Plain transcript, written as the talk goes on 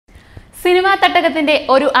Cinema തട്ടകത്തിന്റെ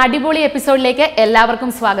ഒരു അടിപൊളി എപ്പിസോഡിലേക്ക് എല്ലാവർക്കും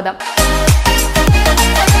സ്വാഗതം.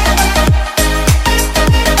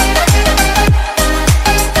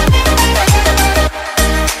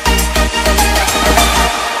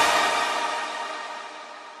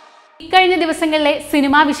 ഇക്കഴിഞ്ഞ ദിവസങ്ങളിലെ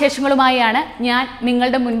സിനിമാ വിശേഷങ്ങളുമായാണ് ഞാൻ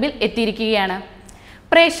നിങ്ങളുടെ മുൻപിൽ എത്തിയിരിക്കുകയാണ്.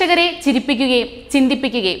 പ്രേക്ഷകരെ ചിരിപ്പിക്കുകയും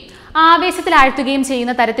ചിന്തിപ്പിക്കുകയും ആവേശത്തിലാഴ്ത്തുകയും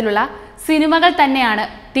ചെയ്യുന്ന തരത്തിലുള്ള സിനിമകൾ തന്നെയാണ്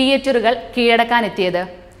തിയേറ്ററുകൾ കീഴടക്കാനെത്തിയത്.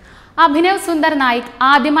 അഭിനവ് സുന്ദർ നായിക്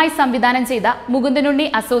ആദ്യമായി സംവിധാനം ചെയ്ത മുകുന്ദനുണ്ണി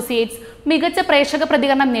അസോസിയേറ്റ്സ് മികച്ച പ്രേക്ഷക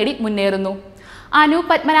പ്രതികരണം നേടി മുന്നേറുന്നു. അനു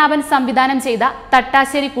പത്മനാഭൻ സംവിധാനം ചെയ്ത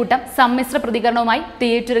തട്ടാശ്ശേരി കൂട്ടം സമ്മിശ്ര പ്രതികരണവുമായി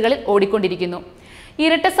തിയേറ്ററുകളിൽ ഓടിക്കൊണ്ടിരിക്കുന്നു.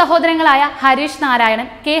 ഇരട്ട സഹോദരങ്ങളായ ഹരീഷ് നാരായണൻ,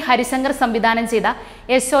 കെ ഹരിശങ്കർ സംവിധാനം ചെയ്ത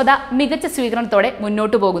യശോദ മികച്ച സ്വീകരണത്തോടെ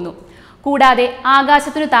മുന്നോട്ടു പോകുന്നു. കൂടാതെ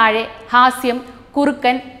ആകാശത്തിനു താഴെ, ഹാസ്യം,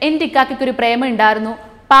 കുറുക്കൻ, എന്റിക്കാക്കൊരു പ്രേമം ഉണ്ടായിരുന്നു,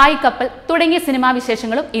 പായ്ക്കപ്പൽ തുടങ്ങിയ സിനിമാ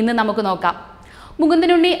വിശേഷങ്ങളും ഇന്ന് നമുക്ക് നോക്കാം.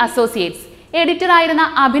 മുകുന്ദനുണ്ണി അസോസിയേറ്റ്സ് എഡിറ്ററായിരുന്ന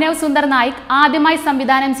അഭിനവ് സുന്ദർ നായിക് ആദ്യമായി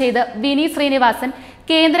സംവിധാനം ചെയ്ത് വിനീത് ശ്രീനിവാസൻ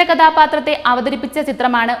കേന്ദ്ര കഥാപാത്രത്തെ അവതരിപ്പിച്ച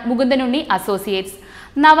ചിത്രമാണ് മുകുന്ദനുണ്ണി അസോസിയേറ്റ്സ്.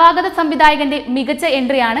 നവാഗത സംവിധായകന്റെ മികച്ച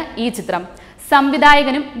എൻട്രിയാണ് ഈ ചിത്രം.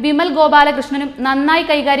 സംവിധായകനും വിമൽ ഗോപാലകൃഷ്ണനും നന്നായി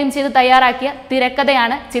കൈകാര്യം ചെയ്ത് തയ്യാറാക്കിയ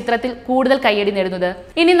തിരക്കഥയാണ് ചിത്രത്തിൽ കൂടുതൽ കയ്യടി നേടുന്നത്.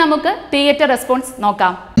 ഇനി നമുക്ക് തിയേറ്റർ റെസ്പോൺസ്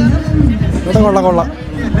നോക്കാം.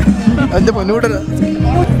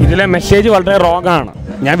 ഇതിലെ മെസ്സേജ് വളരെ റോങ് ആണ്.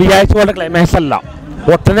 ഞാൻ വിചാരിച്ച പോലെ ക്ലൈമാക്സ് അല്ല.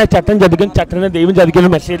 ഒട്ടനെ ചട്ടൻ ചതിക്കും, ചട്ടനെ ദൈവം ചതിക്കുന്ന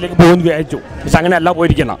മെസ്സേജിലേക്ക് പോകുമെന്ന് വിചാരിച്ചു. പക്ഷെ അങ്ങനെയല്ല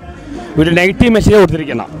പോയിരിക്കണം. ഒരു നെഗറ്റീവ് മെസ്സേജ്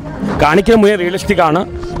കൊടുത്തിരിക്കണം. കാണിക്കുന്ന മുഴുവൻ റിയലിസ്റ്റിക് ആണ്.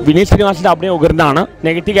 വിനീത് ശ്രീനിവാസിൻ്റെ അഭിനയം ഉയർന്നാണ്,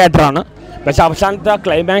 നെഗറ്റീവ് ക്യാരക്ടറാണ്. പക്ഷെ അവസാനത്തെ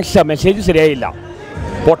ക്ലൈമാക്സ് മെസ്സേജ് ശരിയായില്ല.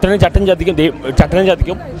 പൊട്ടനെ ചട്ടൻ ചതിക്കും, ചട്ടനെ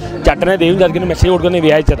ചതിക്കും, ചട്ടനെ ദൈവം ചതിക്കുന്ന മെസ്സേജ് കൊടുക്കുമെന്ന്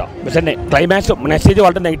വിചാരിച്ചതാണ്. പക്ഷേ ക്ലൈമാക്സ് മെസ്സേജ്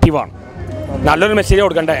വളരെ നെഗറ്റീവാണ്. നല്ലൊരു മെസ്സേജ്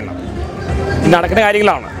കൊടുക്കേണ്ടതാണ്. നടക്കുന്ന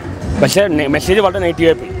കാര്യങ്ങളാണ്. പക്ഷേ മെസ്സേജ് വളരെ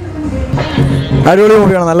നെഗറ്റീവായി പോയി. അടിപൊളി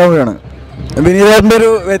മൂവിയാണ്, നല്ല മൂവിയാണ്. വിനീതേട്ടൻ്റെ ഒരു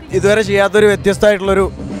ഇതുവരെ ചെയ്യാത്തൊരു വ്യത്യസ്തമായിട്ടുള്ളൊരു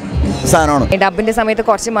സാധനമാണ്. ഡബിൻ്റെ സമയത്ത്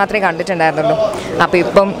കുറച്ച് മാത്രമേ കണ്ടിട്ടുണ്ടായിരുന്നുള്ളൂ. അപ്പോൾ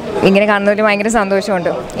ഇപ്പം ഇങ്ങനെ കാണുന്നതിൽ ഭയങ്കര സന്തോഷമുണ്ട്.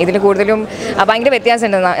 ഇതിൽ കൂടുതലും ഭയങ്കര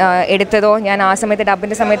വ്യത്യാസമുണ്ട്. എടുത്തതോ ഞാൻ ആ സമയത്ത്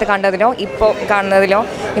ഡബിൻ്റെ സമയത്ത് കണ്ടതിലോ ഇപ്പോൾ കാണുന്നതിലോ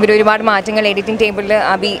ഇവർ ഒരുപാട് മാറ്റങ്ങൾ എഡിറ്റിംഗ് ടേബിളിൽ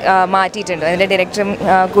മാറ്റിയിട്ടുണ്ട്. അതിൻ്റെ ഡയറക്ടറും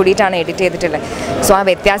കൂടിയിട്ടാണ് എഡിറ്റ് ചെയ്തിട്ടുള്ളത്. സോ ആ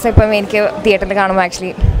വ്യത്യാസം ഇപ്പം എനിക്ക് തിയേറ്ററിൽ കാണുമ്പോൾ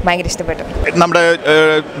ആക്ച്വലി ഭയങ്കര ഇഷ്ടപ്പെട്ടു. നമ്മുടെ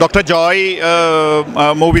ഡോക്ടർ ജോയ്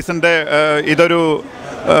മൂവീസിൻ്റെ ഇതൊരു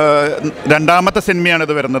രണ്ടാമത്തെ സിനിമയാണ്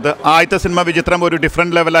ഇത് വരുന്നത്. ആദ്യത്തെ സിനിമ വിചിത്രം ഒരു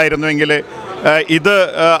ഡിഫറെൻറ്റ് ലെവലായിരുന്നുവെങ്കിൽ ഇത്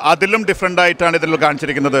അതിലും ഡിഫറെൻ്റ് ആയിട്ടാണ് ഇതിൽ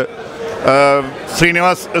കാണിച്ചിരിക്കുന്നത്.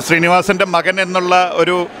 ശ്രീനിവാസൻ്റെ മകൻ എന്നുള്ള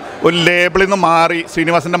ഒരു ലേബിളിൽ നിന്ന് മാറി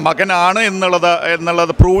ശ്രീനിവാസൻ്റെ മകനാണ്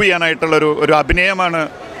എന്നുള്ളത് പ്രൂവ് ചെയ്യാനായിട്ടുള്ളൊരു അഭിനയമാണ്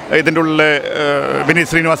ഇതിൻ്റെ ഉള്ളിൽ വിനീത്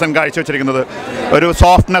ശ്രീനിവാസൻ കാഴ്ചവെച്ചിരിക്കുന്നത്. ഒരു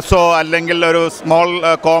സോഫ്റ്റ്നെസ്സോ അല്ലെങ്കിൽ ഒരു സ്മോൾ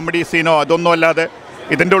കോമഡി സീനോ അതൊന്നും അല്ലാതെ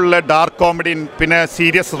ഇതിൻ്റെ ഉള്ള ഡാർക്ക് കോമഡിയും പിന്നെ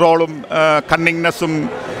സീരിയസ് റോളും കണ്ണിങ്നെസ്സും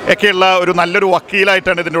ഒക്കെയുള്ള ഒരു നല്ലൊരു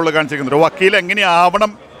വക്കീലായിട്ടാണ് ഇതിൻ്റെ ഉള്ളിൽ കാണിച്ചിരിക്കുന്നത്. ഒരു വക്കീൽ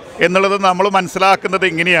എങ്ങനെയാവണം എന്നുള്ളത് നമ്മൾ മനസ്സിലാക്കുന്നത്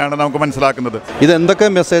ഇങ്ങനെയാണ് നമുക്ക് മനസ്സിലാക്കുന്നത്. ഇതെന്തൊക്കെ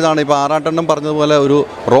മെസ്സേജാണ് ഇപ്പോൾ ആറാട്ടെണ്ണം പറഞ്ഞതുപോലെ ഒരു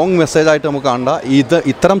റോങ് മെസ്സേജായിട്ട് നമുക്ക് കണ്ട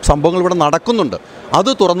ഇത്തരം സംഭവങ്ങൾ ഇവിടെ നടക്കുന്നുണ്ട്.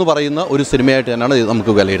 അത് തുറന്നു പറയുന്ന ഒരു സിനിമയായിട്ട് തന്നെയാണ് ഇത്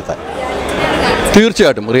നമുക്ക് വിലയിരുത്താൻ.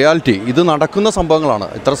 തീർച്ചയായിട്ടും റിയാലിറ്റി ഇത് നടക്കുന്ന സംഭവങ്ങളാണ്.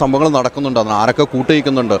 ഇത്ര സംഭവങ്ങൾ നടക്കുന്നുണ്ട്. അതിന് ആരൊക്കെ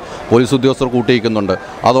കൂട്ടിയിക്കുന്നുണ്ട്? പോലീസ് ഉദ്യോഗസ്ഥർ കൂട്ടിയിക്കുന്നുണ്ട്,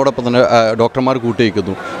 അതോടൊപ്പം തന്നെ ഡോക്ടർമാർ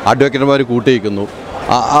കൂട്ടിയിക്കുന്നു, അഡ്വക്കേറ്റുമാർ കൂട്ടിയിക്കുന്നു,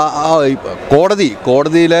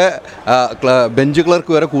 കോടതിയിലെ ബെഞ്ച്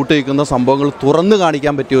ക്ലർക്ക് വരെ കൂട്ടിയിക്കുന്ന സംഭവങ്ങൾ തുറന്നു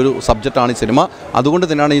കാണിക്കാൻ പറ്റിയ ഒരു സബ്ജക്റ്റാണ് ഈ സിനിമ. അതുകൊണ്ട്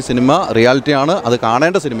തന്നെയാണ് ഈ സിനിമ റിയാലിറ്റിയാണ്, അത്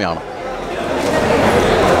കാണേണ്ട സിനിമയാണ്.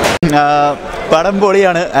 പടം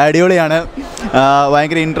പൊളിയാണ്, അടിപൊളിയാണ്,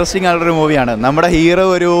 ഭയങ്കര ഇൻട്രസ്റ്റിംഗ് ആയിട്ടുള്ളൊരു മൂവിയാണ്. നമ്മുടെ ഹീറോ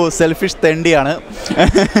ഒരു സെൽഫിഷ് തെണ്ടിയാണ്.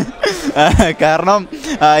 കാരണം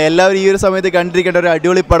എല്ലാവരും ഈ ഒരു സമയത്ത് കണ്ടിരിക്കേണ്ട ഒരു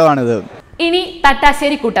അടിപൊളി പടമാണിത്. ഇനി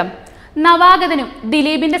തട്ടാശ്ശേരി കൂട്ടം. നവാഗതനും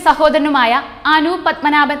ദിലീപിന്റെ സഹോദരനുമായ അനു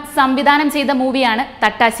പത്മനാഭൻ സംവിധാനം ചെയ്ത മൂവിയാണ്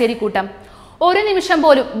തട്ടാശ്ശേരി കൂട്ടം. ഒരു നിമിഷം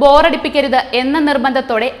പോലും ബോറടിപ്പിക്കരുത് എന്ന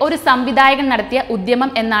നിർബന്ധത്തോടെ ഒരു സംവിധായകൻ നടത്തിയ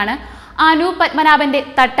ഉദ്യമം എന്നാണ് അനു പത്മനാഭന്റെ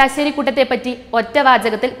തട്ടാശ്ശേരി കൂട്ടത്തെ പറ്റി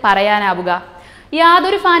ഒറ്റവാചകത്തിൽ പറയാനാവുക.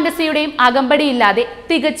 യാതൊരു ഫാന്റസിയുടെയും അകമ്പടിയില്ലാതെ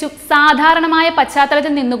തികച്ചും സാധാരണമായ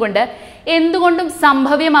പശ്ചാത്തലത്തിൽ നിന്നുകൊണ്ട് എന്തുകൊണ്ടും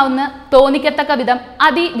സംഭവ്യമാവുന്ന തോന്നിക്കത്തക്ക വിധം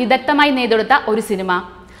അതിവിദഗ്ധമായി നെയ്തെടുത്ത ഒരു സിനിമ.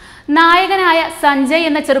 നായകനായ സഞ്ജയ്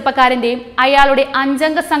എന്ന ചെറുപ്പക്കാരൻ്റെയും അയാളുടെ 5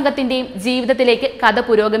 അംഗ സംഘത്തിൻ്റെയും ജീവിതത്തിലേക്ക് കഥ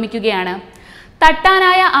പുരോഗമിക്കുകയാണ്.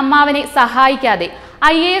 തട്ടാനായ അമ്മാവനെ സഹായിക്കാതെ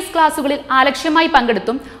IAS ക്ലാസുകളിൽ അലക്ഷ്യമായി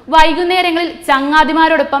പങ്കെടുത്തും വൈകുന്നേരങ്ങളിൽ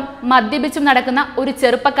ചങ്ങാതിമാരോടൊപ്പം മദ്യപിച്ചും നടക്കുന്ന ഒരു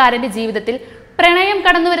ചെറുപ്പക്കാരൻ്റെ ജീവിതത്തിൽ പ്രണയം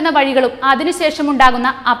കടന്നുവരുന്ന വഴികളും അതിനുശേഷമുണ്ടാകുന്ന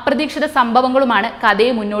അപ്രതീക്ഷിത സംഭവങ്ങളുമാണ്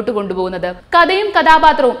കഥയെ മുന്നോട്ട് കൊണ്ടുപോകുന്നത്. കഥയും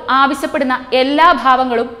കഥാപാത്രവും ആവശ്യപ്പെടുന്ന എല്ലാ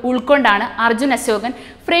ഭാവങ്ങളും ഉൾക്കൊണ്ടാണ് Arjun Ashokan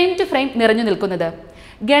frame to frame നിറഞ്ഞു നിൽക്കുന്നത്.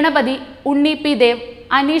 ഗണപതി, ഉണ്ണി പി ദേവ്,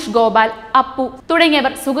 അനീഷ് ഗോപാൽ, അപ്പു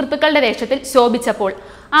തുടങ്ങിയവർ സുഹൃത്തുക്കളുടെ വേഷത്തിൽ ശോഭിച്ചപ്പോൾ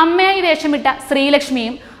അമ്മയായി വേഷമിട്ട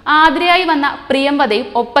ശ്രീലക്ഷ്മിയും ആതിരയായി വന്ന പ്രിയംവദയും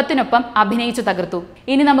ഒപ്പത്തിനൊപ്പം അഭിനയിച്ചു തകർത്തു.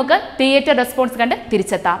 ഇനി നമുക്ക് തിയേറ്റർ റെസ്പോൺസ് കണ്ട്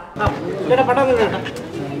തിരിച്ചെത്താം.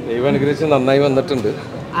 ദൈവം അനുഗ്രഹിച്ച് നന്നായി വന്നിട്ടുണ്ട്.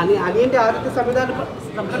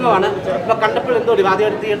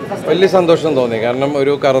 വലിയ സന്തോഷം തോന്നി. കാരണം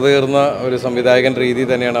ഒരു കറുതീർന്ന ഒരു സംവിധായകൻ രീതി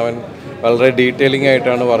തന്നെയാണ് അവൻ. വളരെ ഡീറ്റെയിലിംഗ്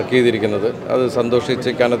ആയിട്ടാണ് വർക്ക് ചെയ്തിരിക്കുന്നത്. അത്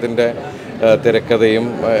സന്തോഷിച്ചിക്കാനത്തിൻ്റെ തിരക്കഥയും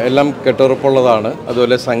എല്ലാം കെട്ടുറപ്പുള്ളതാണ്.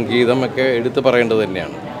 അതുപോലെ സംഗീതം ഒക്കെ എടുത്തു പറയേണ്ടത്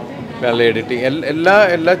തന്നെയാണ്. നല്ല എഡിറ്റിംഗ്,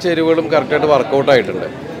 എല്ലാ ചേരുവകളും കറക്റ്റായിട്ട് വർക്കൗട്ടായിട്ടുണ്ട്.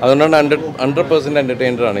 അതുകൊണ്ടാണ് 100%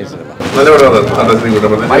 എൻ്റർടൈനറാണ് ഈ സിനിമ.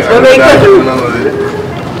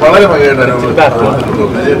 വളരെ ഭംഗിയായിട്ട് അനുഭവം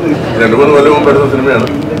 2-3 കൊല്ലം മുമ്പ് എടുത്ത സിനിമയാണ്.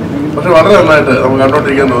 പക്ഷെ വളരെ നന്നായിട്ട് നമുക്ക്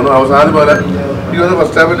കണ്ടോണ്ടിരിക്കാൻ തോന്നുന്നു. അവസാനം പോലെ എനിക്ക്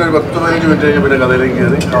ഫസ്റ്റ് ഹാഫിൽ ഒരു 10-15 മിനിറ്റ് കഴിഞ്ഞ് പിന്നെ കഥയിലേക്ക്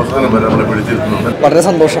കയറി അവസാനം വരെ നമ്മളെ പിടിച്ചിരുത്തുന്നുണ്ട്. വളരെ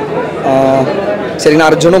സന്തോഷം. ശരിക്കും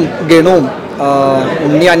അർജുനും ഗണുവും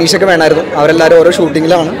ഉണ്ണി അനീഷൊക്കെ വേണമായിരുന്നു. അവരെല്ലാവരും ഓരോ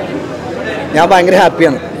ഷൂട്ടിങ്ങിലാണ്. ഞാൻ ഭയങ്കര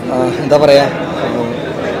ഹാപ്പിയാണ്. എന്താ പറയുക,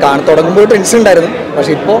 തുടങ്ങുമ്പോൾ ടെൻഷൻ ഉണ്ടായിരുന്നു,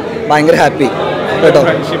 പക്ഷെ ഇപ്പോൾ ഭയങ്കര ഹാപ്പി കേട്ടോ.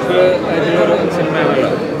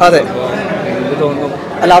 അതെ,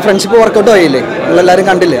 അല്ല ആ ഫ്രണ്ട്ഷിപ്പ് വർക്കൗട്ട് ആയില്ലേ, നിങ്ങളെല്ലാവരും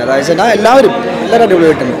കണ്ടില്ലേ? അതായത് എല്ലാവരും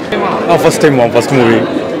അടിപൊളിയായിട്ടുണ്ട്. ஃபர்ஸ்ட் டைம் ஃபர்ஸ்ட் மூவி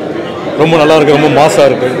ரொம்ப நல்லா இருக்கு, ரொம்ப மாஸாக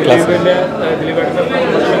இருக்கு. கிளாஸ்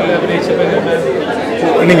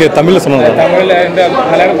நீங்கள் தமிழில் சொன்னாங்க.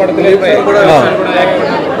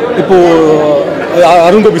 இப்போது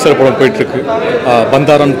அருண் கோபி சார் படம் போயிட்டுருக்கு,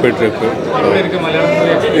 பந்தாரன் போயிட்டுருக்கு.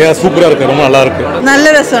 സൂപ്പറാ ഇருக்கு, ரொம்ப நல்லா இருக்கு. നല്ല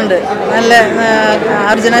രസമുണ്ട്. നല്ല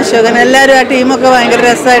അർജുന അശോകൻ എല്ലാവരും ആ ടീമൊക്കെ ഭയങ്കര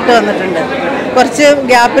രസമായിട്ട് വന്നിട്ടുണ്ട്. കുറച്ച്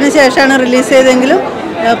ഗ്യാപ്പിന് ശേഷമാണ് റിലീസ് ചെയ്തെങ്കിലും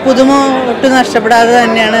പുതുമ ഒട്ടും നഷ്ടപ്പെടാതെ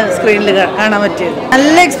തന്നെയാണ് സ്ക്രീനിൽ കാണാൻ പറ്റിയത്.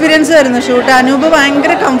 നല്ല എക്സ്പീരിയൻസ് ആയിരുന്നു ഷൂട്ട്. അനൂപ്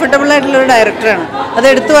ഭയങ്കര കംഫർട്ടബിൾ ആയിട്ടുള്ളൊരു ഡയറക്ടറാണ്, അത്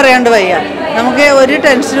എടുത്തു പറയാണ്ട് വയ്യ. നമുക്ക് ഒരു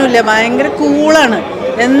ടെൻഷനും ഇല്ല, ഭയങ്കര കൂളാണ്.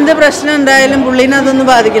 എന്ത് പ്രശ്നം ഉണ്ടായാലും പുള്ളീനെ അതൊന്നും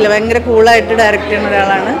ബാധിക്കില്ല. ഭയങ്കര കൂളായിട്ട് ഡയറക്റ്റ് ചെയ്യുന്ന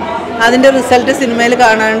ഒരാളാണ്. അതിൻ്റെ റിസൾട്ട് സിനിമയിൽ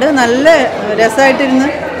കാണാണ്ട് നല്ല രസമായിട്ടിരുന്ന്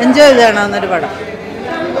എൻജോയ് ചെയ്ത് കാണാവുന്നൊരു പടം.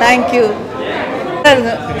 Thank you.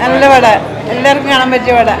 നല്ല പടം, എല്ലാവർക്കും കാണാൻ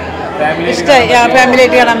പറ്റിയ പടം. ഇഷ്ടമായി,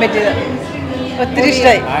 ഫാമിലിയായിട്ട് കാണാൻ പറ്റിയത് ഒത്തിരി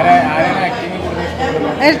ഇഷ്ടമായി.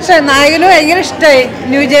 നായകന് ഭയങ്കര ഇഷ്ടമായി.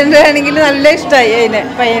 ന്യൂ ജനറേഷൻ ആണെങ്കിൽ നല്ല ഇഷ്ടമായി അതിന്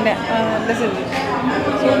പയ്യന്. നല്ല സിനിമ,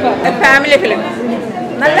 ഫാമിലി ഫിലിം,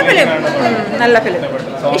 നല്ല ഫിലിം, നല്ല ഫിലിം,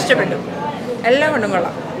 ഇഷ്ടപ്പെട്ടു. എല്ലാം കൊണ്ടും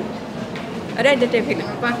കൊള്ളാം. ഒരു എൻ്റർടൈൻ ഫിലിം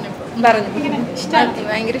പറഞ്ഞു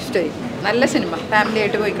ഭയങ്കര ഇഷ്ടമായി. നല്ല സിനിമ, ഫാമിലി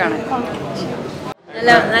ആയിട്ട് പോയി കാണാൻ. നല്ല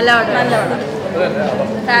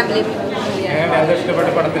ഫാമിലി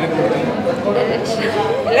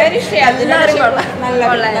എല്ലാവരും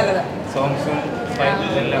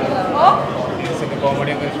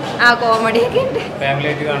കോമഡിയൊക്കെ ഉണ്ട്.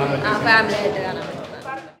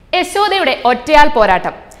 യശോദയുടെ ഒറ്റയാൾ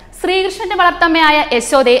പോരാട്ടം. ശ്രീകൃഷ്ണന്റെ വളർത്തമ്മയായ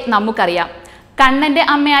യശോദയെ നമുക്കറിയാം. കണ്ണന്റെ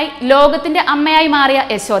അമ്മയായി ലോകത്തിന്റെ അമ്മയായി മാറിയ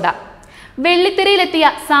യശോദ. വെള്ളിത്തിരയിലെത്തിയ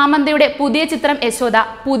സാമന്തയുടെ പുതിയ ചിത്രം യശോദ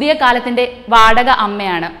പുതിയ കാലത്തിന്റെ വാടക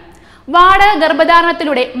അമ്മയാണ്. വാടക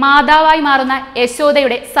ഗർഭധാരണത്തിലൂടെ മാതാവായി മാറുന്ന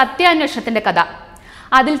യശോദയുടെ സത്യാന്വേഷണത്തിന്റെ കഥ.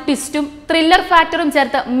 അതിൽ ട്വിസ്റ്റും ത്രില്ലർ ഫാക്ടറും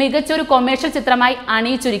ചേർത്ത് മികച്ചൊരു കൊമേഴ്ഷ്യൽ ചിത്രമായി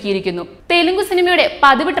അണിയിച്ചൊരുക്കിയിരിക്കുന്നു. തെലുങ്ക് സിനിമയുടെ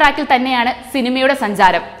പതിവ് ട്രാക്കിൽ തന്നെയാണ് സിനിമയുടെ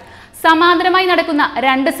സഞ്ചാരം. സമാന്തരമായി നടക്കുന്ന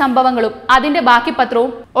 2 സംഭവങ്ങളും അതിന്റെ ബാക്കി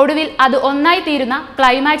പത്രവും ഒടുവിൽ അത് ഒന്നായി തീരുന്ന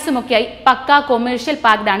ക്ലൈമാക്സുമൊക്കെയായി പക്കാ കൊമേഴ്ഷ്യൽ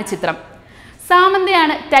പാക്ഡാണ് ചിത്രം.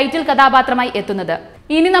 സാമന്തയാണ് ടൈറ്റിൽ കഥാപാത്രമായി എത്തുന്നത്.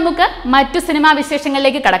 ഇനി നമുക്ക് മറ്റു സിനിമാ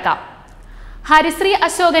വിശേഷങ്ങളിലേക്ക് കടക്കാം. ഹരിശ്രീ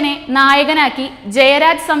അശോകനെ നായകനാക്കി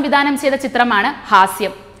ജയരാജ് സംവിധാനം ചെയ്ത ചിത്രമാണ്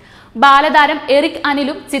ഹാസ്യം. ബാലതാരം എറിക്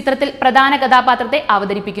അനിലും ചിത്രത്തിൽ പ്രധാന കഥാപാത്രത്തെ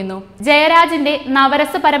അവതരിപ്പിക്കുന്നു. ജയരാജിന്റെ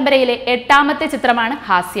നവരസ പരമ്പരയിലെ 8ാമത്തെ ചിത്രമാണ്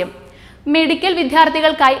ഹാസ്യം. മെഡിക്കൽ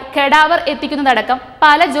വിദ്യാർത്ഥികൾക്കായി കെടാവർ എത്തിക്കുന്നതടക്കം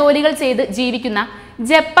പല ജോലികൾ ചെയ്ത് ജീവിക്കുന്ന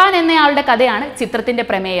ജപ്പാൻ എന്നയാളുടെ കഥയാണ് ചിത്രത്തിന്റെ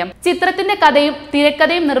പ്രമേയം. ചിത്രത്തിന്റെ കഥയും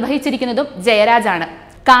തിരക്കഥയും നിർവഹിച്ചിരിക്കുന്നതും ജയരാജാണ്.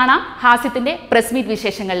 കാണാം ഹാസ്യത്തിന്റെ പ്രസ് മീറ്റ്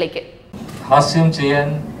വിശേഷങ്ങളിലേക്ക്. ഹാസ്യം ചെയ്യാൻ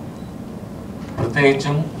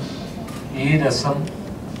പ്രത്യേകിച്ചും ഈ രസം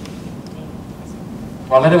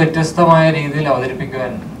വളരെ വ്യത്യസ്തമായ രീതിയിൽ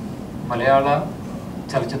അവതരിപ്പിക്കുവാൻ മലയാള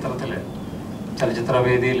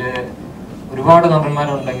ചലച്ചിത്രവേദിയിൽ ഒരുപാട്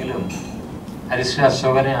നടന്മാരുണ്ടെങ്കിലും ഹരിശ്രീ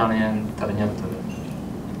അശോകനെയാണ് ഞാൻ തിരഞ്ഞെടുത്തത്.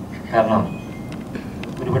 കാരണം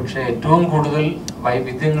ഒരുപക്ഷെ ഏറ്റവും കൂടുതൽ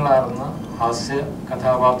വൈവിധ്യങ്ങളാർന്ന ഹാസ്യ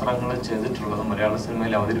കഥാപാത്രങ്ങൾ ചെയ്തിട്ടുള്ളത് മലയാള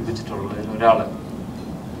സിനിമയിൽ അവതരിപ്പിച്ചിട്ടുള്ളതിൽ ഒരാൾ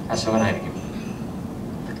അശോകനായിരിക്കും.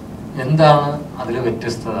 എന്താണ് അതിൽ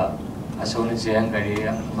വ്യത്യസ്തത അശോകന് ചെയ്യാൻ കഴിയുക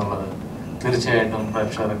എന്നുള്ളത് തീർച്ചയായിട്ടും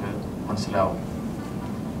പ്രേക്ഷകർക്ക് മനസ്സിലാവും.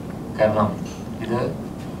 കാരണം ഇത്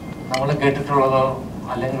നമ്മൾ കേട്ടിട്ടുള്ളതോ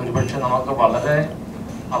അല്ലെങ്കിൽ ഒരുപക്ഷെ നമുക്ക് വളരെ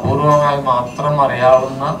അപൂർവമായി മാത്രം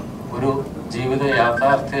അറിയാവുന്ന ഒരു ജീവിത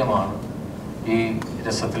യാഥാർത്ഥ്യമാണ് ഈ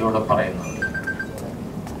രസത്തിലൂടെ പറയുന്നത്.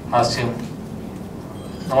 ഹാസ്യം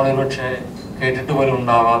നമ്മളൊരുപക്ഷെ കേട്ടിട്ട് പോലും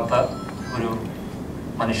ഉണ്ടാവാത്ത ഒരു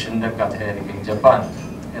മനുഷ്യൻ്റെ കഥയായിരിക്കും ജപ്പാൻ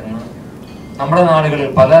എന്ന് നമ്മുടെ നാടുകളിൽ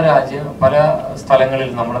പല സ്ഥലങ്ങളിൽ,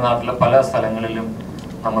 നമ്മുടെ നാട്ടിലെ പല സ്ഥലങ്ങളിലും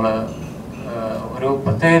നമ്മൾ ഒരു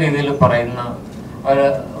പ്രത്യേക രീതിയിൽ പറയുന്ന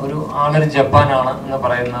ഒരു ആളൊരു ജപ്പാനാണ് എന്ന്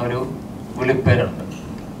പറയുന്ന ഒരു വിളിപ്പേരുണ്ട്.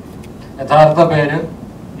 യഥാർത്ഥ പേര്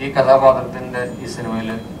ഈ കഥാപാത്രത്തിൻ്റെ ഈ സിനിമയിൽ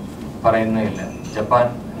പറയുന്നില്ല, ജപ്പാൻ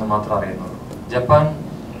എന്ന് മാത്രം അറിയുന്നത്. ജപ്പാൻ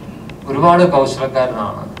ഒരുപാട്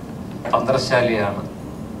കൗശലക്കാരനാണ്, തന്ത്രശാലിയാണ്.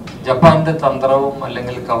 ജപ്പാന്റെ തന്ത്രവും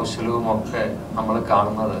അല്ലെങ്കിൽ കൗശലവും ഒക്കെ നമ്മൾ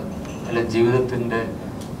കാണുന്നത് അല്ലെ ജീവിതത്തിൻ്റെ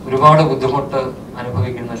ഒരുപാട് ബുദ്ധിമുട്ട്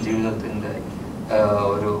അനുഭവിക്കുന്ന ജീവിതത്തിൻ്റെ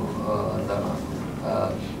ഒരു എന്താണ്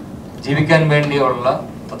ജീവിക്കാൻ വേണ്ടിയുള്ള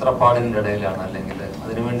തത്രപ്പാടിൻ്റെ ഇടയിലാണ്, അല്ലെങ്കിൽ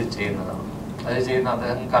അതിനുവേണ്ടി ചെയ്യുന്നതാണ്. അത് ചെയ്യുന്ന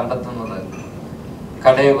അദ്ദേഹം കണ്ടെത്തുന്നത്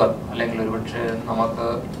കടയവർ, അല്ലെങ്കിൽ ഒരുപക്ഷെ നമുക്ക്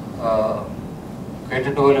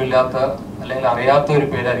കേട്ടിട്ട് പോലും ഇല്ലാത്ത അല്ലെങ്കിൽ അറിയാത്ത ഒരു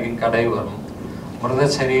പേരായിരിക്കും കടയവർ.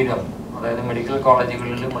 മൃതശരീരം, അതായത് മെഡിക്കൽ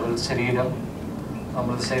കോളേജുകളിൽ മൃതശരീരം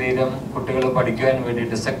കുട്ടികൾ പഠിക്കുവാൻ വേണ്ടി,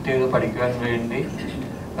 ഡിസെക്ട് ചെയ്ത് പഠിക്കുവാൻ വേണ്ടി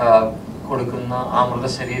കൊടുക്കുന്ന ആ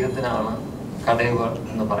മൃതശരീരത്തിനാണ് കടയവർ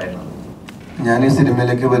എന്ന് പറയുന്നത്. ഞാൻ ഈ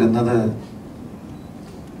സിനിമയിലേക്ക് വരുന്നത്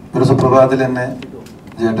ഒരു സുപ്രഭാതത്തിൽ എന്നെ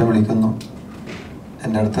ചേട്ടൻ വിളിക്കുന്നു,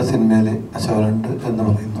 എൻ്റെ അടുത്ത സിനിമയിൽ അശോകനുണ്ട് എന്ന്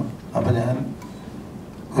പറയുന്നു. അപ്പം ഞാൻ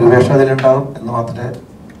ഒരു വേഷം അതിലുണ്ടാവും എന്ന് മാത്രമേ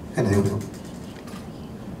കരുതിയുള്ളൂ.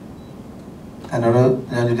 എന്നോട്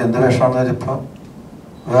ഞാൻ ചോദിച്ചു എന്ത് വേഷമാണെന്ന് വെച്ചപ്പോൾ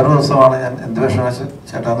വേറൊരു ദിവസമാണ് ഞാൻ എന്ത് വേഷമാണ്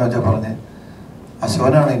ചേട്ടാന്ന് വെച്ചാൽ പറഞ്ഞ്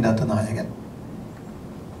അശോകനാണ് ഇതിൻ്റെ അകത്ത് നായകൻ.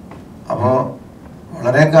 അപ്പോൾ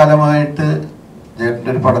വളരെ കാലമായിട്ട് ചേട്ടൻ്റെ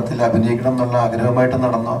ഒരു പടത്തിൽ അഭിനയിക്കണം എന്നുള്ള ആഗ്രഹമായിട്ട്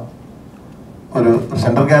നടന്ന ഒരു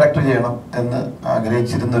സെൻട്രൽ ക്യാരക്ടർ ചെയ്യണം എന്ന്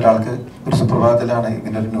ആഗ്രഹിച്ചിരുന്ന ഒരാൾക്ക് ഒരു സുപ്രഭാതത്തിലാണ്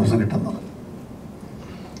ഇങ്ങനെ ഒരു ന്യൂസ് കിട്ടുന്നത്.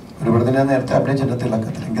 ഒരു പടത്തിൽ ഞാൻ നേരത്തെ അഭിനയിച്ചിട്ട്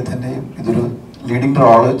തിളക്കത്തിലെങ്കിൽ തന്നെയും ഇതൊരു ലീഡിങ്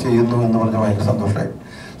റോള് ചെയ്യുന്നു എന്ന് പറഞ്ഞ് ഭയങ്കര സന്തോഷമായി.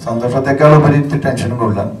 സന്തോഷത്തെക്കാൾ ഉപരി ടെൻഷനും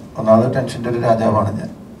കൊള്ളാൻ, ഒന്നാമത് ടെൻഷൻ്റെ ഒരു രാജാവാണ്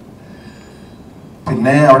ഞാൻ.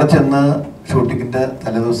 പിന്നെ അവിടെ ചെന്ന് ഷൂട്ടിങ്ങിൻ്റെ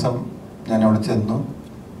തലേദിവസം ഞാൻ അവിടെ ചെന്നു.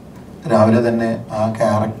 രാവിലെ തന്നെ ആ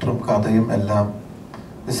ക്യാരക്ടറും കഥയും എല്ലാം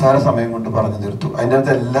നിസ്സാര സമയം കൊണ്ട് പറഞ്ഞു തീർത്തു. അതിൻ്റെ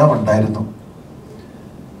അകത്ത് എല്ലാം ഉണ്ടായിരുന്നു.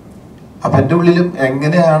 അപ്പം എൻ്റെ ഉള്ളിലും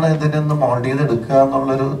എങ്ങനെയാണ് ഇതിനൊന്ന് മോൾഡ് ചെയ്തെടുക്കുക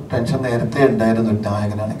എന്നുള്ളൊരു ടെൻഷൻ നേരത്തെ ഉണ്ടായിരുന്നു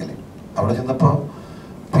നായകനാണെങ്കിൽ. അവിടെ ചെന്നപ്പോൾ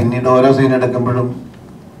പിന്നീട് ഓരോ സീൻ എടുക്കുമ്പോഴും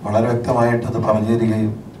വളരെ വ്യക്തമായിട്ട് അത് പറഞ്ഞു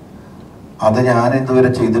തരികയും അത് ഞാൻ ഇതുവരെ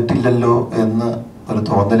ചെയ്തിട്ടില്ലല്ലോ എന്ന് ഒരു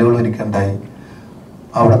തോന്നലുകൾ എനിക്കുണ്ടായി.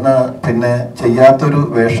 അവിടുന്ന് പിന്നെ ചെയ്യാത്തൊരു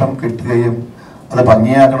വേഷം കിട്ടുകയും അത്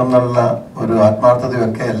ഭംഗിയാക്കണം എന്നുള്ള ഒരു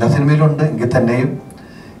ആത്മാർത്ഥതയൊക്കെ എല്ലാ സിനിമയിലും ഉണ്ട്. എങ്കിൽ തന്നെയും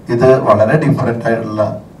ഇത് വളരെ ഡിഫറെൻ്റ് ആയിട്ടുള്ള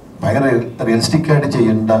ഭയങ്കര റിയലിസ്റ്റിക് ആയിട്ട്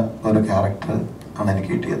ചെയ്യേണ്ട ഒരു ക്യാരക്ടർ ആണ് എനിക്ക്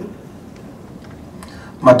കിട്ടിയത്.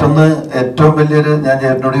 മറ്റൊന്ന് ഏറ്റവും വലിയൊരു, ഞാൻ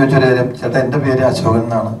ചേട്ടനോട് ചോദിച്ചൊരു കാര്യം, ചേട്ടാ എൻ്റെ പേര് അശോകൻ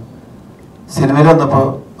എന്നാണ്. സിനിമയിൽ വന്നപ്പോൾ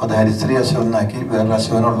അത് ഹരിശ്രീ അശോകൻ എന്നാക്കി, വേറൊരു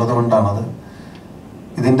അശോകൻ ഉള്ളത് കൊണ്ടാണത്.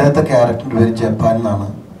 ഇതിൻ്റെ അകത്തെ ക്യാരക്ടറിൻ്റെ പേര് ജപ്പാൻ എന്നാണ്.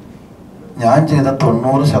 ഞാൻ ചെയ്ത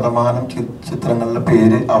 90% ചിത്രങ്ങളിലെ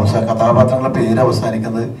പേര് കഥാപാത്രങ്ങളുടെ പേര്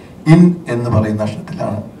അവസാനിക്കുന്നത് ഇൻ എന്ന് പറയുന്ന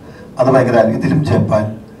അക്ഷരത്തിലാണ്. അത് ഭയങ്കര, ഇതിലും ജപ്പാൻ,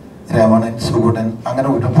 രമണൻ, സുഗുണൻ, അങ്ങനെ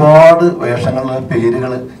ഒരുപാട് വേഷങ്ങളിലെ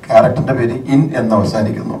പേരുകൾ, ക്യാരക്ടറിൻ്റെ പേര് ഇൻ എന്ന്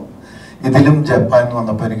അവസാനിക്കുന്നു. ഇതിലും ജപ്പാൻ എന്ന്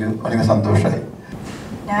വന്നപ്പോൾ എനിക്ക് വളരെ സന്തോഷമായി.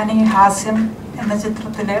 ഞാൻ ഈ ഹാസ്യം എന്ന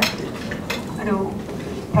ചിത്രത്തിലെ ഒരു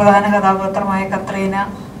പ്രധാന കഥാപാത്രമായ കത്രീന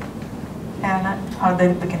ആണ്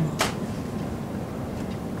അവതരിപ്പിക്കുന്നത്.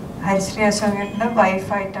 ഹരിശ്രീ അശോകന്റെ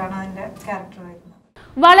വൈഫായിട്ടാണ് അതിൻ്റെ ക്യാരക്ടർ വരുന്നത്.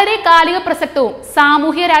 വളരെ കാലിക പ്രസക്തവും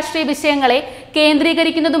സാമൂഹ്യ രാഷ്ട്രീയ വിഷയങ്ങളെ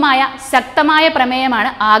കേന്ദ്രീകരിക്കുന്നതുമായ ശക്തമായ പ്രമേയമാണ്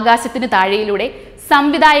ആകാശത്തിന് താഴെയിലൂടെ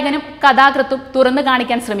സംവിധായകനും കഥാകൃത്തും തുറന്നു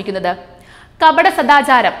കാണിക്കാൻ ശ്രമിക്കുന്നത്. കപട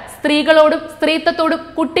സദാചാരം, സ്ത്രീകളോടും സ്ത്രീത്വത്തോടും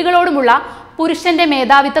കുട്ടികളോടുമുള്ള പുരുഷന്റെ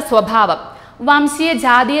മേധാവിത്വ സ്വഭാവം, വംശീയ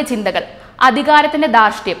ജാതീയ ചിന്തകൾ, അധികാരത്തിന്റെ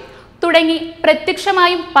ധാർഷ്ട്യം തുടങ്ങി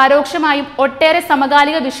പ്രത്യക്ഷമായും പരോക്ഷമായും ഒട്ടേറെ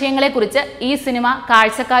സമകാലിക വിഷയങ്ങളെക്കുറിച്ച് ഈ സിനിമ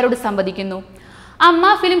കാഴ്ചക്കാരോട് സംവദിക്കുന്നു. അമ്മ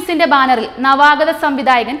ഫിലിംസിന്റെ ബാനറിൽ നവാഗത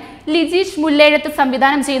സംവിധായകൻ ലിജീഷ് മുല്ലേഴത്ത്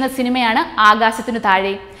സംവിധാനം ചെയ്യുന്ന സിനിമയാണ് ആകാശത്തിനു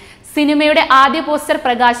താഴെ. സിനിമയുടെ ആദ്യ പോസ്റ്റർ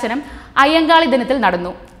പ്രകാശനം അയ്യങ്കാളി ദിനത്തിൽ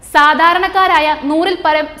നടന്നു. സാധാരണക്കാരായ 100-ൽ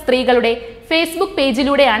പരം സ്ത്രീകളുടെ ഫേസ്ബുക്ക്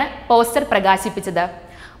പേജിലൂടെയാണ് പോസ്റ്റർ പ്രകാശിപ്പിച്ചത്.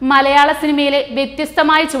 മലയാള സിനിമയിലെ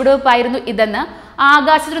വ്യത്യസ്തമായ ചുവടുവെപ്പായിരുന്നു ഇതെന്ന്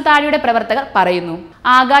ആകാശത്തിനു താഴെയുടെ പ്രവർത്തകർ പറയുന്നു.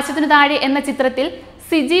 ആകാശത്തിനു താഴെ എന്ന ചിത്രത്തിൽ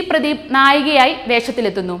സിജി പ്രദീപ് നായികയായി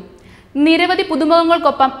വേഷത്തിലെത്തുന്നു. നിരവധി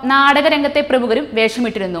പുതുമുഖങ്ങൾക്കൊപ്പം നാടകരംഗത്തെ പ്രമുഖരും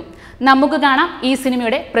വേഷമിട്ടിരുന്നു. നമുക്ക് കാണാം ഈ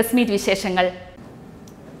സിനിമയുടെ പ്രസ് മീറ്റ് വിശേഷങ്ങൾ.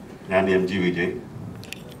 ഞാൻ MG വിജയ്,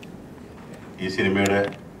 ഈ സിനിമയുടെ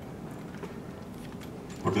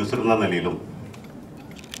പ്രൊഡ്യൂസർ എന്ന നിലയിലും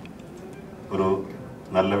ഒരു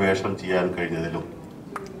നല്ല വേഷം ചെയ്യാൻ കഴിഞ്ഞതിലും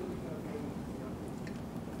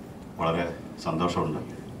വളരെ സന്തോഷമുണ്ട്.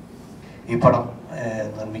 ഈ പടം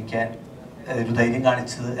നിർമ്മിക്കാൻ ഒരു ധൈര്യം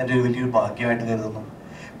കാണിച്ചത് എൻ്റെ ഒരു വലിയൊരു ഭാഗ്യമായിട്ട് കരുതുന്നു.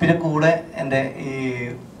 പിന്നെ കൂടെ എൻ്റെ ഈ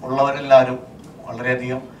ഉള്ളവരെല്ലാവരും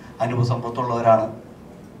വളരെയധികം അനുഭവ സമ്പത്തുള്ളവരാണ്.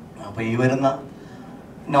 അപ്പോൾ ഈ വരുന്ന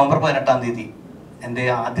നവംബർ 18-ാം തീയതി എൻ്റെ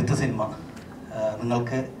ആദ്യത്തെ സിനിമ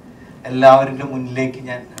നിങ്ങൾക്ക് എല്ലാവരുടെ മുന്നിലേക്ക്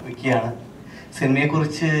ഞാൻ വയ്ക്കുകയാണ്.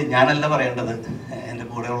 സിനിമയെക്കുറിച്ച് ഞാനല്ല പറയേണ്ടത്, എൻ്റെ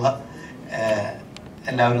കൂടെയുള്ള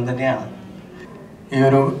എല്ലാവരും തന്നെയാണ്. ഈ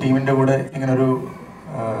ഒരു ടീമിൻ്റെ കൂടെ ഇങ്ങനൊരു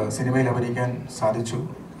സിനിമയിൽ അഭിനയിക്കാൻ സാധിച്ചു.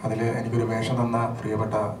 അതിൽ എനിക്കൊരു വേഷം തന്ന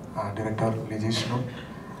പ്രിയപ്പെട്ട ഡയറക്ടർ ലിജീഷിനും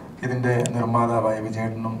ഇതിൻ്റെ നിർമ്മാതാവായ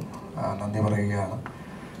വിജയേട്ടനും നന്ദി പറയുകയാണ്.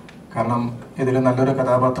 കാരണം ഇതിൽ നല്ലൊരു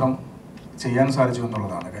കഥാപാത്രം ചെയ്യാൻ സാധിച്ചു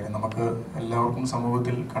എന്നുള്ളതാണ് കാര്യം. നമുക്ക് എല്ലാവർക്കും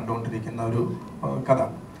സമൂഹത്തിൽ കണ്ടുകൊണ്ടിരിക്കുന്ന ഒരു കഥ,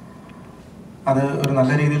 അത് ഒരു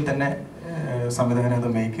നല്ല രീതിയിൽ തന്നെ സംവിധാനം അത്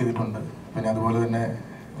മേക്ക് ചെയ്തിട്ടുണ്ട്. പിന്നെ അതുപോലെ തന്നെ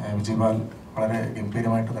വിജയ്പാൽ വളരെ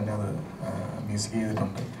ഗംഭീരമായിട്ട് തന്നെ അത് മ്യൂസിക്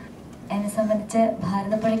ചെയ്തിട്ടുണ്ട്. എന്നെ സംബന്ധിച്ച്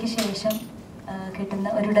ഭാരതപ്പുഴയ്ക്ക് ശേഷം കിട്ടുന്ന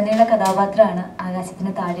ഒരു ഉടനീള കഥാപാത്രമാണ്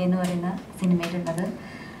ആകാശത്തിന് താഴെ എന്ന് പറയുന്ന സിനിമയിലുള്ളത്.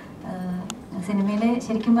 സിനിമയിൽ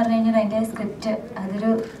ശരിക്കും പറഞ്ഞു കഴിഞ്ഞാൽ അതിൻ്റെ സ്ക്രിപ്റ്റ്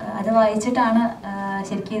അത് വായിച്ചിട്ടാണ്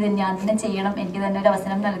ശരിക്കും ഇത് ഞാൻ തന്നെ ചെയ്യണം, എനിക്ക് തന്നെ ഒരു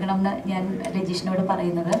അവസരം നൽകണം എന്ന് ഞാൻ രജീഷിനോട്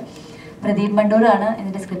പറയുന്നത്. പ്രദീപ് മണ്ടൂറാണ്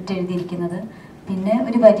ഇതിൻ്റെ സ്ക്രിപ്റ്റ് എഴുതിയിരിക്കുന്നത്. പിന്നെ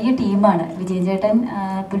ഒരു വലിയ ടീമാണ്. വിജയൻ ചേട്ടൻ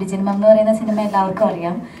പുലിജന്മം എന്ന് പറയുന്ന സിനിമ എല്ലാവർക്കും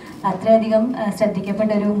അറിയാം. അത്രയധികം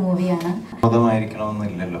ശ്രദ്ധിക്കപ്പെട്ട ഒരു മൂവിയാണ്.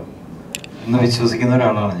 മതമായിരിക്കണമെന്നില്ലല്ലോ എന്ന് വിശ്വസിക്കുന്ന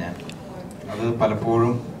ഒരാളാണ് ഞാൻ. അത്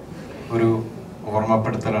പലപ്പോഴും ഒരു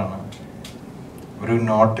ഓർമ്മപ്പെടുത്തലാണ്, ഒരു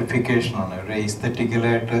നോട്ടിഫിക്കേഷനാണ്, ഒരു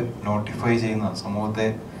എസ്തെറ്റിക്കലായിട്ട് നോട്ടിഫൈ ചെയ്യുന്ന, സമൂഹത്തെ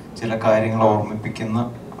ചില കാര്യങ്ങൾ ഓർമ്മിപ്പിക്കുന്ന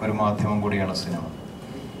ഒരു മാധ്യമം കൂടിയാണ് സിനിമ.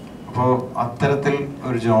 അപ്പോൾ അത്തരത്തിൽ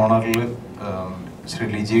ഒരു ജോണറിൽ ശ്രീ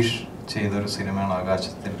ലിജീഷ് ചെയ്തൊരു സിനിമയാണ്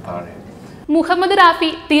ആകാശത്തിന് താഴെ. മുഹമ്മദ് റാഫി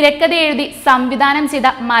തിരക്കഥ എഴുതി സംവിധാനം ചെയ്ത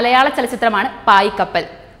മലയാള ചലച്ചിത്രമാണ് പായ്ക്കപ്പൽ.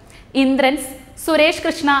 ഇന്ദ്രൻസ്, സുരേഷ്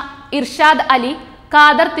കൃഷ്ണ, ഇർഷാദ് അലി,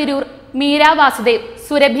 ഖാദർ തിരൂർ, മീര വാസുദേവ്,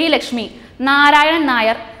 സുരഭി ലക്ഷ്മി, നാരായണൻ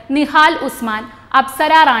നായർ, നിഹാൽ ഉസ്മാൻ,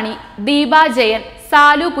 അപ്സര റാണി, ദീപ ജയൻ,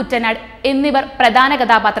 സാലു കുറ്റനാട് എന്നിവർ പ്രധാന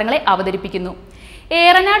കഥാപാത്രങ്ങളെ അവതരിപ്പിക്കുന്നു.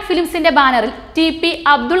 ഏറനാട് ഫിലിംസിന്റെ ബാനറിൽ ടി.പി.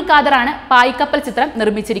 അബ്ദുൾ ഖാദറാണ് പായ്ക്കപ്പൽ ചിത്രം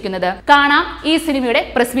നിർമ്മിച്ചിരിക്കുന്നത്. കാണാം ഈ സിനിമയുടെ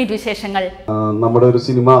പ്രസ് മീറ്റ് വിശേഷങ്ങൾ. നമ്മുടെ ഒരു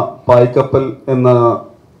സിനിമ പായ്ക്കപ്പൽ എന്ന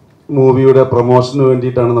മൂവിയുടെ പ്രൊമോഷന്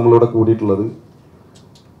വേണ്ടിയിട്ടാണ് നമ്മളിവിടെ കൂടിയിട്ടുള്ളത്.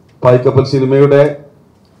 പായ്ക്കപ്പൽ സിനിമയുടെ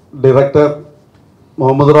ഡയറക്ടർ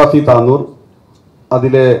മുഹമ്മദ് റാഫി താന്നൂർ,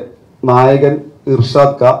 അതിലെ നായകൻ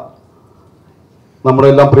ഇർഷാദ് ക, നമ്മുടെ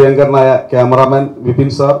എല്ലാം പ്രിയങ്കരനായ ക്യാമറാമാൻ വിപിൻ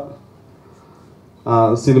സാർ,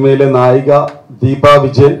 സിനിമയിലെ നായിക ദീപ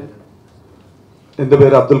വിജയൻ, എൻ്റെ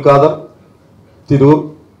പേര് അബ്ദുൽ ഖാദർ തിരൂർ,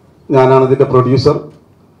 ഞാനാണ് ഇതിൻ്റെ പ്രൊഡ്യൂസർ.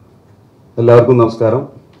 എല്ലാവർക്കും നമസ്കാരം.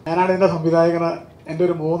 ഞാനാണ് ഇതിൻ്റെ സംവിധായകന്. എൻ്റെ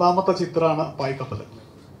ഒരു 3ാമത്തെ ചിത്രമാണ് പായ്ക്കപ്പൽ.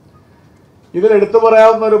 ഇതിലെടുത്തു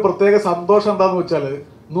പറയാവുന്ന ഒരു പ്രത്യേക സന്തോഷം എന്താണെന്ന് വെച്ചാൽ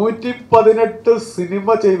 118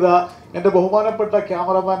 സിനിമ ചെയ്ത എൻ്റെ ബഹുമാനപ്പെട്ട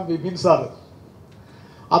ക്യാമറമാൻ വിപിൻ സാർ,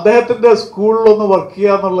 അദ്ദേഹത്തിൻ്റെ സ്കൂളിലൊന്ന് വർക്ക്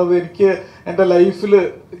ചെയ്യുക എന്നുള്ളത് എനിക്ക് എൻ്റെ ലൈഫിൽ,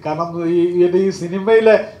 കാരണം ഈ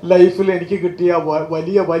സിനിമയിലെ ലൈഫിൽ എനിക്ക് കിട്ടിയ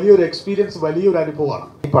വലിയൊരു എക്സ്പീരിയൻസ്, വലിയൊരു അനുഭവമാണ്.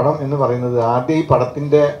 ഈ പടം എന്ന് പറയുന്നത് ആദ്യം ഈ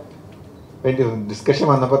പടത്തിൻ്റെ വേണ്ടി ഡിസ്കഷൻ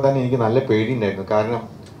വന്നപ്പോൾ തന്നെ എനിക്ക് നല്ല പേടിയുണ്ടായിരുന്നു. കാരണം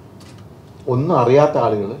ഒന്നും അറിയാത്ത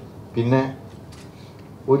ആളുകൾ, പിന്നെ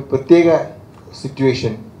ഒരു പ്രത്യേക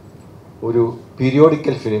സിറ്റുവേഷൻ, ഒരു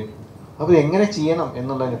പീരിയോഡിക്കൽ ഫിലിം, അപ്പോൾ എങ്ങനെ ചെയ്യണം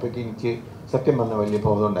എന്നുള്ളതിനെപ്പറ്റി എനിക്ക് സത്യം പറഞ്ഞ വലിയ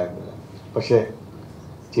ബോധം ഉണ്ടായിരുന്നില്ല. പക്ഷേ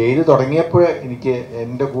ചെയ്തു തുടങ്ങിയപ്പോൾ എനിക്ക്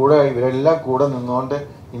എൻ്റെ കൂടെ ഇവരെല്ലാം കൂടെ നിന്നുകൊണ്ട്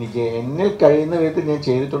എനിക്ക് എന്നിൽ കഴിയുന്ന വിധത്തിൽ ഞാൻ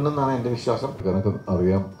ചെയ്തിട്ടുണ്ടെന്നാണ് എൻ്റെ വിശ്വാസം. എനിക്ക്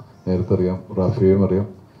അറിയാം, നേരത്തെ അറിയാം, റാഫിയെയും അറിയാം,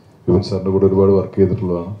 യുവൻ സാറിൻ്റെ കൂടെ ഒരുപാട് വർക്ക്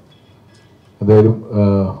ചെയ്തിട്ടുള്ളതാണ്. എന്തായാലും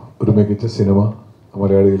ഒരു മികച്ച സിനിമ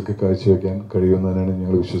മലയാളികൾക്ക് കാഴ്ചവെക്കാൻ കഴിയുമെന്നാണ്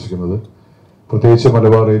ഞങ്ങൾ വിശ്വസിക്കുന്നത്. പ്രത്യേകിച്ച്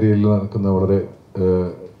മലബാർ ഏരിയയിൽ നടക്കുന്ന വളരെ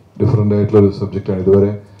ഡിഫറെൻ്റ് ആയിട്ടുള്ളൊരു സബ്ജക്റ്റാണ്.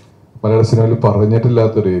 ഇതുവരെ മലയാള സിനിമയിൽ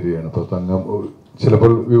പറഞ്ഞിട്ടില്ലാത്തൊരു ഏരിയയാണ്. അപ്പോൾ തങ്കം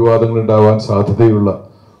ചിലപ്പോൾ വിവാദങ്ങൾ ഉണ്ടാവാൻ സാധ്യതയുള്ള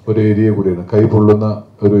ഒരു ഏരിയ കൂടിയാണ്, കൈപൊള്ളുന്ന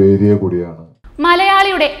ഒരു ഏരിയ കൂടിയാണ്.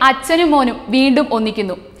 മലയാളിയുടെ അച്ഛനും മോനും വീണ്ടും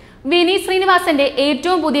ഒന്നിക്കുന്നു. വിനീത് ശ്രീനിവാസന്റെ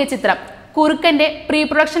ഏറ്റവും പുതിയ ചിത്രം കുറുക്കന്റെ പ്രീ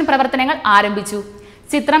പ്രൊഡക്ഷൻ പ്രവർത്തനങ്ങൾ ആരംഭിച്ചു.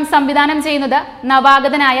 ചിത്രം സംവിധാനം ചെയ്യുന്നത്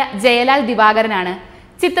നവാഗതനായ ജയലാൽ ദിവാകരനാണ്.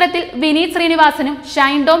 ചിത്രത്തിൽ വിനീത് ശ്രീനിവാസനും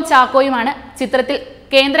ഷൈൻ ടോം ചാക്കോയുമാണ് ചിത്രത്തിൽ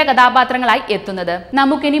കേന്ദ്ര കഥാപാത്രങ്ങളായി എത്തുന്നത്.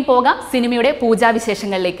 നമുക്കിനി പോകാം സിനിമയുടെ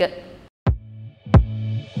പൂജാവിശേഷങ്ങളിലേക്ക്.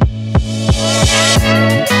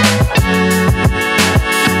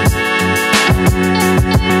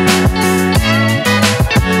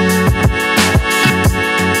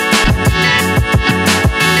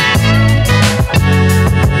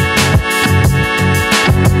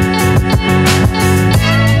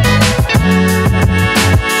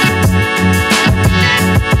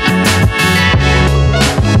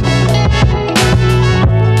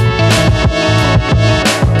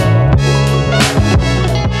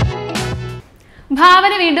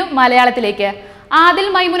 ഭാവന വീണ്ടും മലയാളത്തിലേക്ക്. ആദിൽ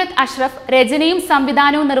മൈമുനത്ത് അഷ്റഫ് രചനയും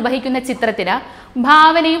സംവിധാനവും നിർവഹിക്കുന്ന ചിത്രത്തിന്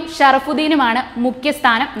ഭാവനയും ഷറഫുദ്ദീനുമാണ്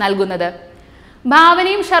മുഖ്യസ്ഥാനം നൽകുന്നത്.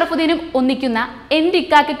 ഭാവനയും ഷറഫുദ്ദീനും ഒന്നിക്കുന്ന എൻ്റെ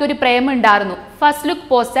ഇക്കാക്കയ്ക്ക് ഒരു പ്രേമുണ്ടായിരുന്നു ഫസ്റ്റ് ലുക്ക്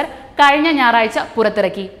പോസ്റ്റർ കഴിഞ്ഞ ഞായറാഴ്ച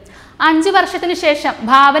പുറത്തിറക്കി. 5 വർഷത്തിനു ശേഷം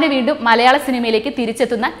ഭാവന വീണ്ടും മലയാള സിനിമയിലേക്ക്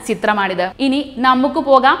തിരിച്ചെത്തുന്ന ചിത്രമാണിത്. ഇനി നമുക്ക്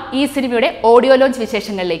പോകാം ഈ സിനിമയുടെ ഓഡിയോ ലോഞ്ച്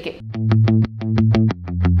വിശേഷങ്ങളിലേക്ക്.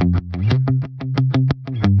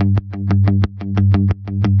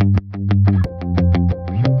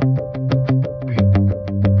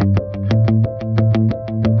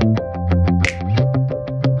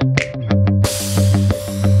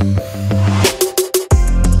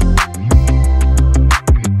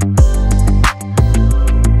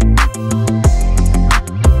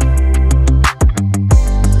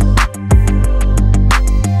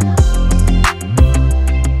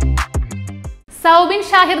 സൗബിൻ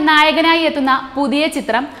ഷാഹിർ നായകനായി എത്തുന്ന പുതിയ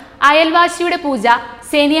ചിത്രം അയൽവാസിയുടെ പൂജ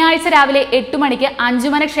ശനിയാഴ്ച രാവിലെ 8 മണിക്ക്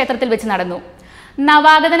അഞ്ചുമന ക്ഷേത്രത്തിൽ വെച്ച് നടന്നു.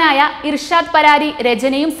 നവാഗതനായ ഇർഷാദ് പരാരി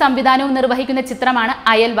രചനയും സംവിധാനവും നിർവഹിക്കുന്ന ചിത്രമാണ്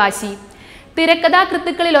അയൽവാസി.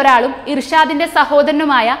 തിരക്കഥാകൃത്തുക്കളിൽ ഒരാളും ഇർഷാദിന്റെ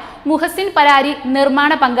സഹോദരനുമായ മുഹസിൻ പരാരി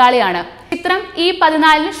നിർമ്മാണ പങ്കാളിയാണ്. ചിത്രം ഈ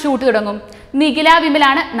 14-ന് ഷൂട്ട് തുടങ്ങും. നിഖില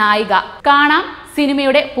വിമലാണ് നായിക. കാണാം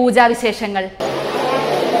സിനിമയുടെ പൂജാവിശേഷങ്ങൾ.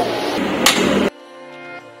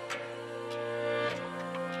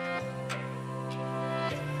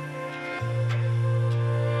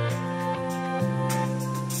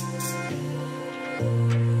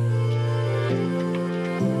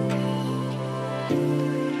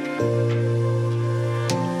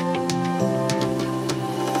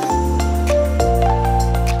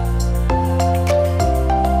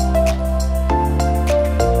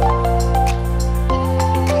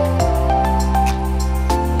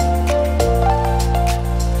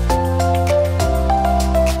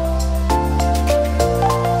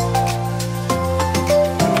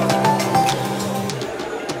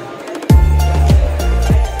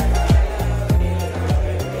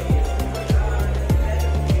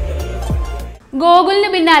 ഗോകുലിന്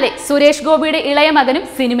പിന്നാലെ സുരേഷ് ഗോപിയുടെ ഇളയ മകനും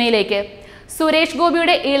സിനിമയിലേക്ക്. സുരേഷ്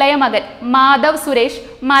ഗോപിയുടെ ഇളയ മകൻ മാധവ് സുരേഷ്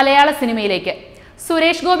മലയാള സിനിമയിലേക്ക്.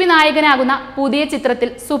 സുരേഷ് ഗോപി നായകനാകുന്ന പുതിയ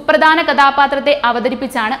ചിത്രത്തിൽ സുപ്രധാന കഥാപാത്രത്തെ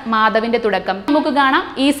അവതരിപ്പിച്ചാണ് മാധവിന്റെ തുടക്കം. നമുക്ക് കാണാം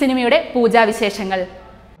ഈ സിനിമയുടെ പൂജാവിശേഷങ്ങൾ.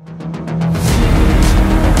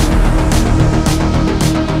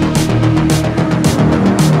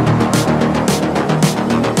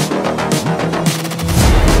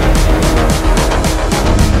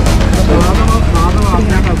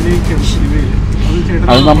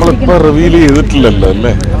 അത് നമ്മളിപ്പോ റിവീൽ ചെയ്തിട്ടില്ലല്ലോ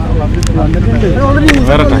അല്ലേ?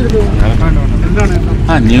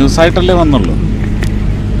 ന്യൂസ് ആയിട്ടല്ലേ വന്നുള്ളൂ.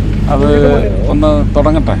 അത് ഒന്ന്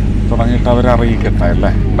തുടങ്ങട്ടെ, തുടങ്ങിയിട്ട് അവരെ അറിയിക്കട്ടെ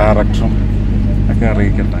അല്ലേ, ഡയറക്ടറും ഒക്കെ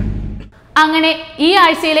അറിയിക്കട്ടെ. അങ്ങനെ ഈ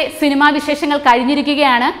ആഴ്ചയിലെ സിനിമാ വിശേഷങ്ങൾ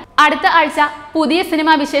കഴിഞ്ഞിരിക്കുകയാണ്. അടുത്ത ആഴ്ച പുതിയ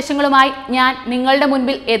സിനിമാ വിശേഷങ്ങളുമായി ഞാൻ നിങ്ങളുടെ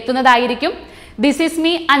മുൻപിൽ എത്തുന്നതായിരിക്കും. This is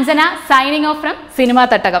me Anjana, signing off from cinema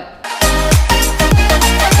തട്ടകം.